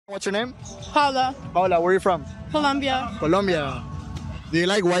What's your name? Paula. Paula, where are you from? Colombia. Colombia. Do you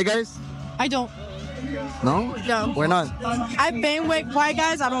like white guys? I don't. No? No. Why not? I've been with white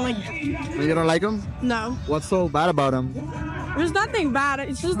guys. I don't like them. You don't like them? No. What's so bad about them? There's nothing bad.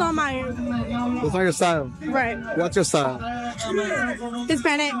 It's just not my... It's not your style. Right. What's your style?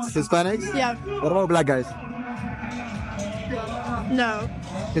 Hispanics. Hispanics? Yeah. What about black guys? No.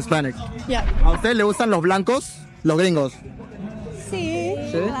 Hispanics. Yeah. ¿A usted le gustan los blancos? Los gringos. Sí,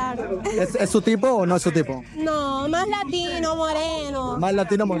 ¿Sí? claro. ¿Es su tipo o no es su tipo? No, más latino, moreno. Más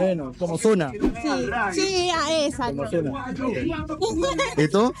latino moreno, como Zuna. Sí, sí, a esa. Como Zuna. ¿Y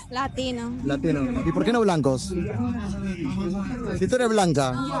tú? Latino. Latino. ¿Y por qué no blancos? Si tú eres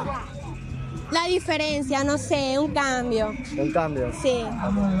blanca. La diferencia, no sé, un cambio. Un cambio. Sí.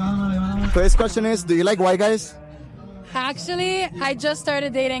 First question is, do you like white guys? Actually, I just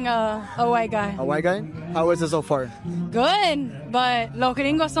started dating a white guy. A white guy? How is it so far? Good, but los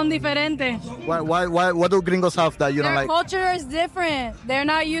gringos son diferentes. What do gringos have that you don't Their like? culture is different. They're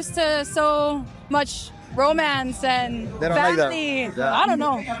not used to so much romance and They don't like that. family. Yeah. I don't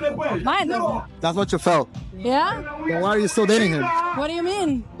know. Mine don't. That's what you felt. Yeah? Then why are you still dating him? What do you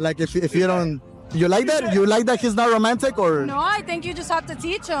mean? Like if you don't, you like that? You like that he's not romantic or? No, I think you just have to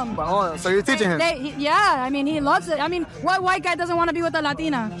teach him. Oh, so you're teaching him? Yeah, I mean, he loves it. I mean, what white guy doesn't want to be with a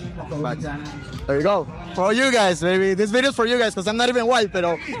Latina? There you go. For you guys, baby. This video is for you guys because I'm not even white, but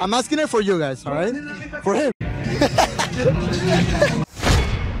I'm asking it for you guys, all right? For him.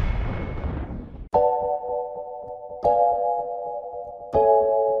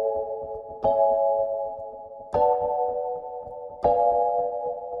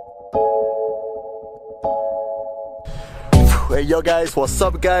 Hey yo guys, what's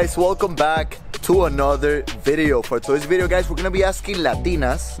up guys? Welcome back to another video. For today's video guys, we're gonna be asking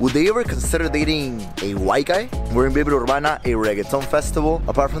Latinas, would they ever consider dating a white guy? We're in Vibra Urbana, a reggaeton festival.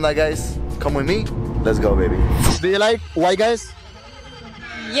 Apart from that guys, come with me. Let's go baby. Do you like white guys?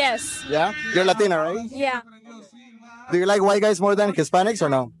 Yes. Yeah? You're Latina, right? Yeah. Do you like white guys more than Hispanics or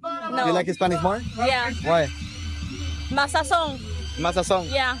no? No. You like Hispanics more? Yeah. Why? Más sazón. Más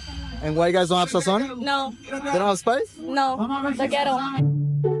sazón. Yeah. And white guys don't have sazón? No. They don't have spice? No. The ghetto.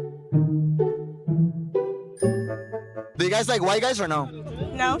 Do you guys like white guys or no?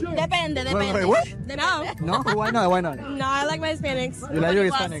 No, depende. Wait, what? No. No? Why not? Why not? No, I like my Hispanics. You like your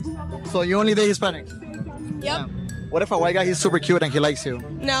Hispanics? So you only date Hispanics? Yep. What if a white guy is super cute and he likes you?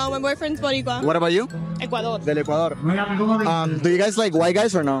 No, my boyfriend's Boricua. What about you? Ecuador. Del Ecuador. Do you guys like white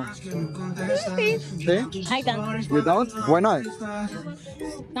guys or no? Sí. ¿Sí? I don't. You don't? Why not?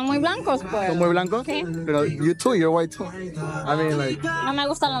 Son muy blancos, pues. ¿Son muy blancos? Sí. Pero you too, you're white too. I mean, like, No me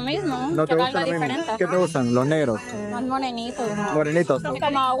gusta lo mismo. no te que gustan algo lo mismo. diferente. ¿Qué te gustan? Los negros, Más morenitos. morenitos.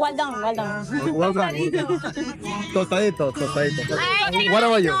 Como well done. Well done. Tostaditos, tostaditos. What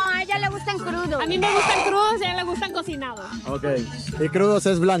about you? a ella le gustan crudos. A mí me gustan crudos y a ella le gustan cocinados. Okay. Y crudos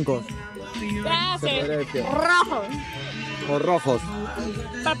es blancos. Gracias. Rojos. O rojos.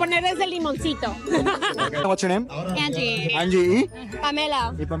 Para poner desde el limoncito. What's your name? Angie. Angie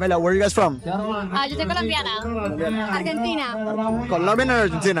Pamela. y Pamela. Where are you guys from? Yo soy colombiana. Argentina. Colombian or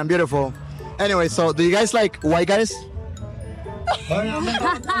Argentina? Beautiful. Anyway, so do you guys like white guys?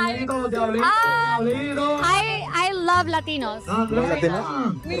 I love Latinos.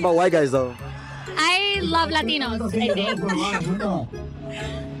 Latinos? What about white guys though? I love Latinos.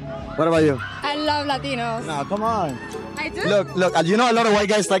 What about you? I love Latinos. No, come on. I do. Look, you know a lot of white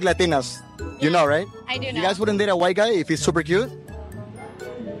guys like Latinas. You know, right? I do know. You guys wouldn't date a white guy if he's super cute?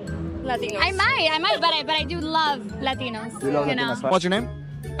 Latinos. I might, but I do love Latinos. You love Latinas. What's your name?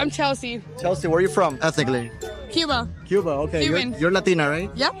 I'm Chelsea. Chelsea, where are you from ethnically? Cuba. Cuba, okay. Cuban. You're Latina, right?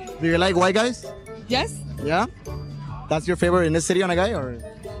 Yep. Do you like white guys? Yes. Yeah? That's your favorite ethnicity on a guy or?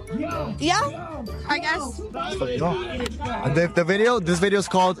 Yeah. I guess. This video is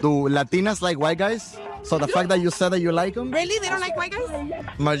called Do Latinas Like White Guys? So the fact that you said that you like them, Really? They don't like white guys?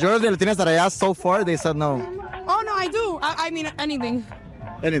 majority of the Latinas that I asked so far, they said no. Oh, no, I do. I mean, anything.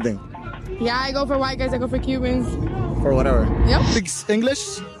 Anything. Yeah, I go for white guys. I go for Cubans. Or whatever. Yep. Speaks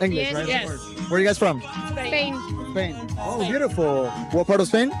English? English, right? yes. Where are you guys from? Spain. Spain. Oh, beautiful. What part of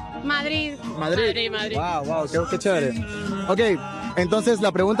Spain? Madrid. Madrid. Madrid. Wow, qué chévere. Ok, entonces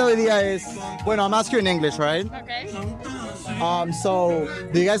la pregunta hoy día es, bueno, I'm asking you in English, right? Okay. So,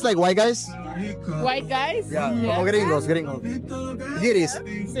 do you guys like white guys? White guys. Yeah. Como gringos. Guiris.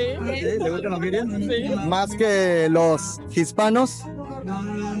 Sí. ¿Sí? ¿Le gustan los guiris? Sí. Más que los hispanos.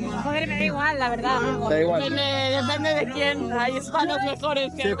 Joder, me da igual, la verdad. Da igual. Depende de quién. Hay hispanos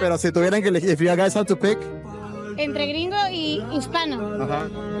mejores que Sí, pero si tuvieran que elegir, if you guys have to pick, entre gringo y hispano. Ajá.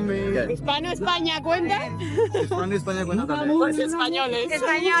 Okay. Hispano, España, ¿cuenta? Hispano, España, cuenta también. Pues españoles.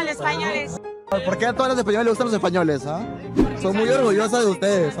 Españoles. ¿Por qué a todas las españolas les gustan los españoles, ah? Son muy orgullosas de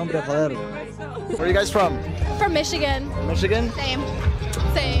ustedes, hombre, joder. Where are you guys from? From Michigan. Michigan? Same.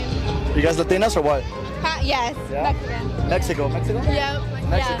 You guys Latinas or what? Yes. Yeah. Mexican. Mexico? Yep.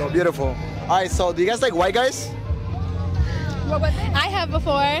 Mexico, beautiful. Alright, so do you guys like white guys? I have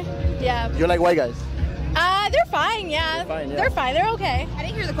before. Yeah. You like white guys? They're fine. Yeah. They're fine. They're okay. I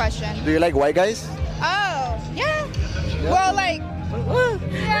didn't hear the question. Do you like white guys? Oh, yeah. Well, like,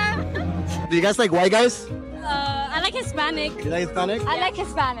 yeah. Do you guys like white guys? I like Hispanic. You like Hispanic? I like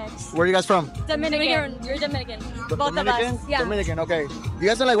Hispanics. Where are you guys from? Dominican. You're Dominican. Both Dominican? of us. Yeah. Dominican, okay. You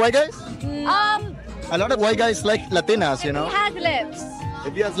guys don't like white guys? A lot of white guys like Latinas, you know? He has lips.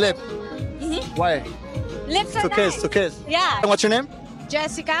 If you have lip. Why? Lips are To kiss, nice. to kiss. Yeah. And what's your name?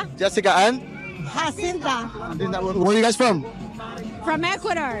 Jessica. Jessica and? Jacinta. Where are you guys from? From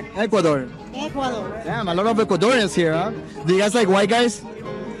Ecuador. Ecuador. Damn, a lot of Ecuadorians here, huh? Do you guys like white guys?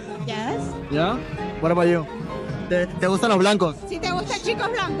 Yes. Yeah? What about you? ¿Te gustan los blancos? Si te gustan chicos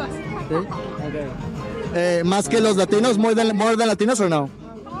blancos. Sí. Okay. ¿Más que los latinos? More than latinos or no?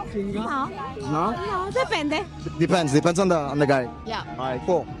 No. No? No, depende. Depends on the guy. Yeah. Alright,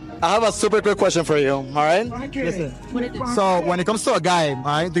 cool. I have a super quick question for you, alright? Listen. So, when it comes to a guy,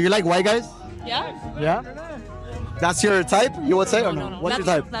 alright, do you like white guys? Yeah. Yeah? That's your type, you would say, or no? What's your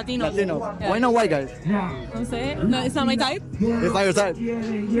type? Latino. Yeah. Why not white guys? No sé. No, it's not my type. It's not your type.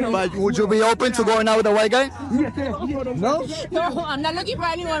 But would you be open to going out with a white guy? No? No, I'm not looking for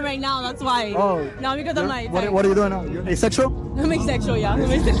anyone right now. That's why. Oh. No, because I'm like. What are you doing now? You're asexual? I'm asexual, yeah. I'm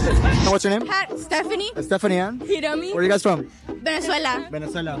asexual. And what's your name? Stephanie. Stephanie Ann? Hirami. Where are you guys from? Venezuela.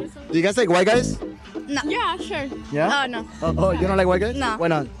 Venezuela. Do you guys like white guys? No. Yeah, sure. Yeah? Oh, no. Oh, you don't like white guys? No. Why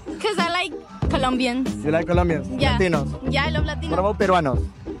not? Because I like Colombians. You like Colombians? Yeah. Latinos? Yeah, I love Latinos. What about Peruanos?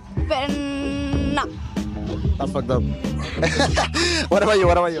 But no. That's fucked up. What about you?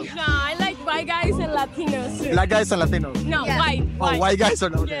 No, I like white guys and Latinos. Black guys and Latinos? No, Yeah. white. Oh, white guys or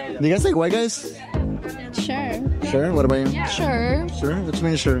no? Yeah. Do you guys like white guys? Sure. Sure. What about you? Sure. Sure? What do you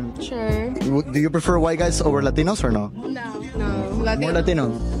mean sure? Sure. Do you prefer white guys over Latinos or no? No. More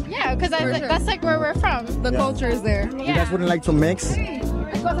Latinos. Yeah, because that's like where we're from. The culture is there. You guys wouldn't like to mix?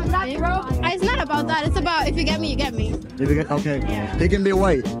 It's not about that. It's about if you get me, you get me. Okay. He can be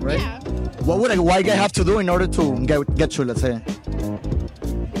white, right? Yeah. What would a white guy have to do in order to get you, let's say?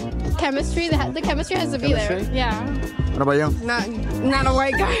 Chemistry. The chemistry has to be there. Chemistry? Yeah. What about you? Not a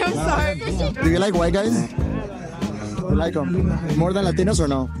white guy. I'm sorry. Do you like white guys? You like them? More than Latinos or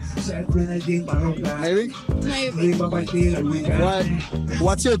no? Maybe? Maybe.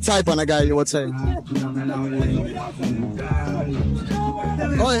 What's your type on a guy, you would say?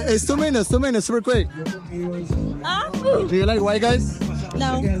 Oh, it's 2 minutes, super quick. Do you like white guys?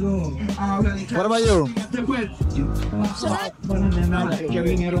 No. What about you?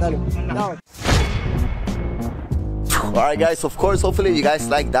 Alright guys, of course, hopefully you guys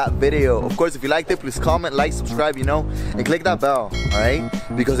like that video. Of course, if you liked it, please comment, like, subscribe, you know, and click that bell, alright?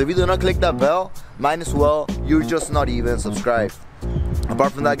 Because if you do not click that bell, might as well, you're just not even subscribed.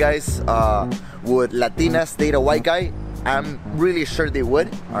 Apart from that, guys, would Latinas date a white guy? I'm really sure they would,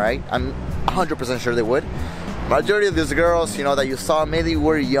 alright? I'm 100% sure they would. Majority of these girls, you know, that you saw, maybe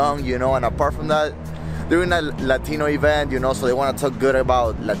were young, you know, and apart from that, they're in a Latino event, you know, so they want to talk good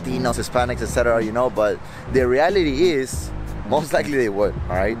about Latinos, Hispanics, etc., you know, but the reality is, most likely they would,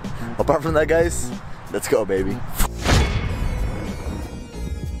 alright? Apart from that, guys, let's go, baby.